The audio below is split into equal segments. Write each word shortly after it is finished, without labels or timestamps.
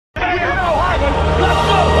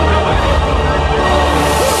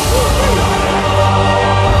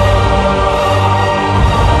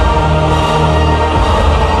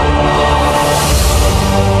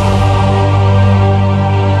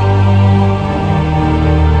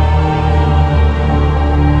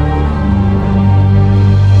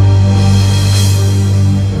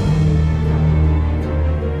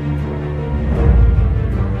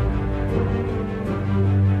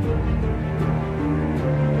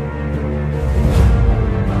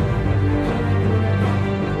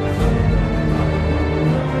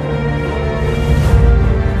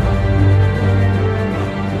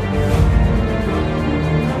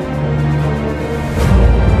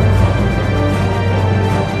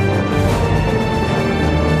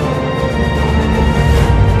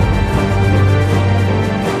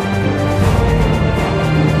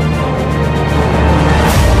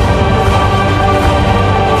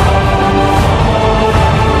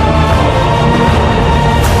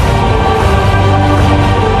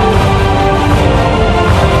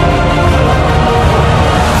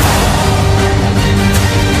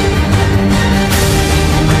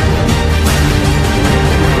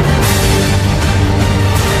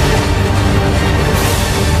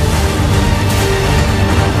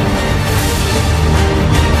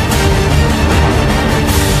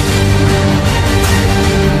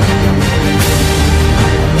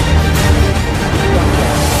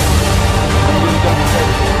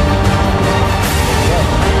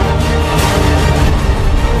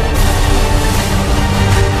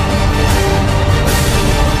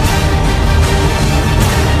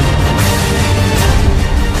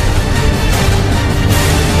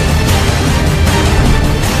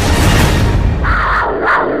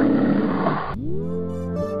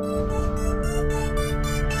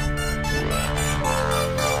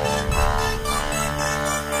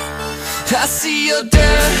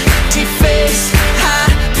face,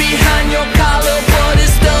 hide behind your collar, but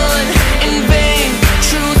it's done in vain.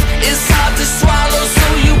 Truth is hard to swallow, so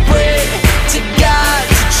you pray to God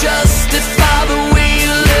to justify the way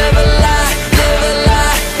you live a lie, live a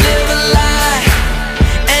lie, live a lie.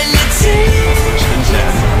 And it's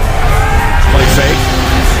play fake.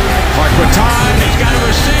 Clark with time. He's got a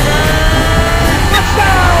receiver.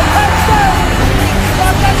 Touchdown! Penn State!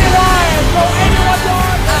 Kentucky Lions go 81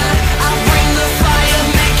 yards. I bring the fire,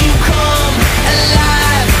 make you come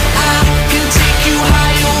alive. I can take you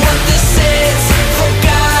higher. What this is for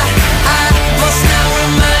God, I must now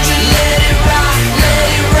remind you. Let it rock, let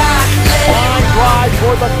it rock, let it rock. Line drive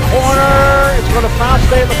toward the corner. It's going to bounce,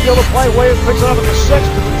 stay in the field of play. Williams picks it up at the 6,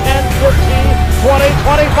 to the 10, 15, 20,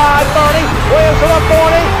 25, 30. Williams to the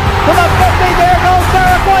 40, to the 50. There goes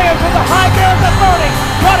Derek Williams with the high gear at the 30,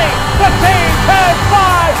 20, 15, 10,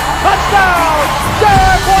 5. Touchdown!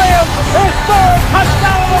 Derek Williams, his third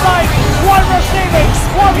touchdown of the night. One receiving,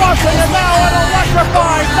 one rushing, and now an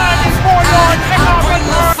electrifying 94-yard kickoff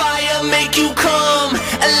return. Fire, make you come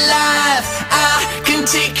alive. I can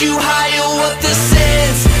take you higher. What this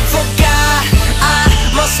is for God, I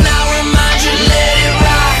must now remind you. Let it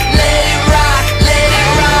rock, let it rock, let it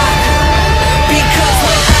rock. Because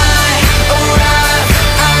when I arrive,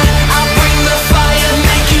 I bring the fire,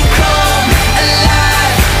 make you come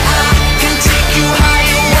alive. I can take you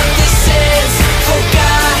higher. What this is for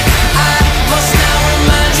God, I must now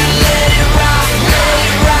remind you. Let it rock, let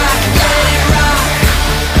it rock, let it rock.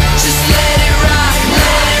 Just let it rock,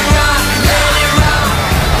 let it rock, let it rock.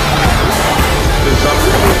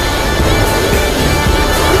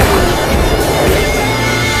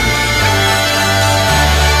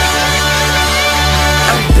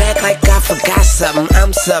 I'm back like I forgot something,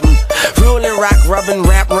 I'm something. Rolling, rock, rubbing,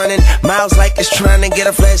 rap, running miles like it's trying to get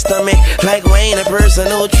a flat stomach. Like Wayne, a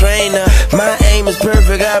personal trainer. My aim is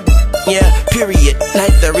perfect, yeah, period,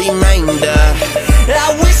 like the reminder.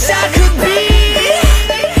 I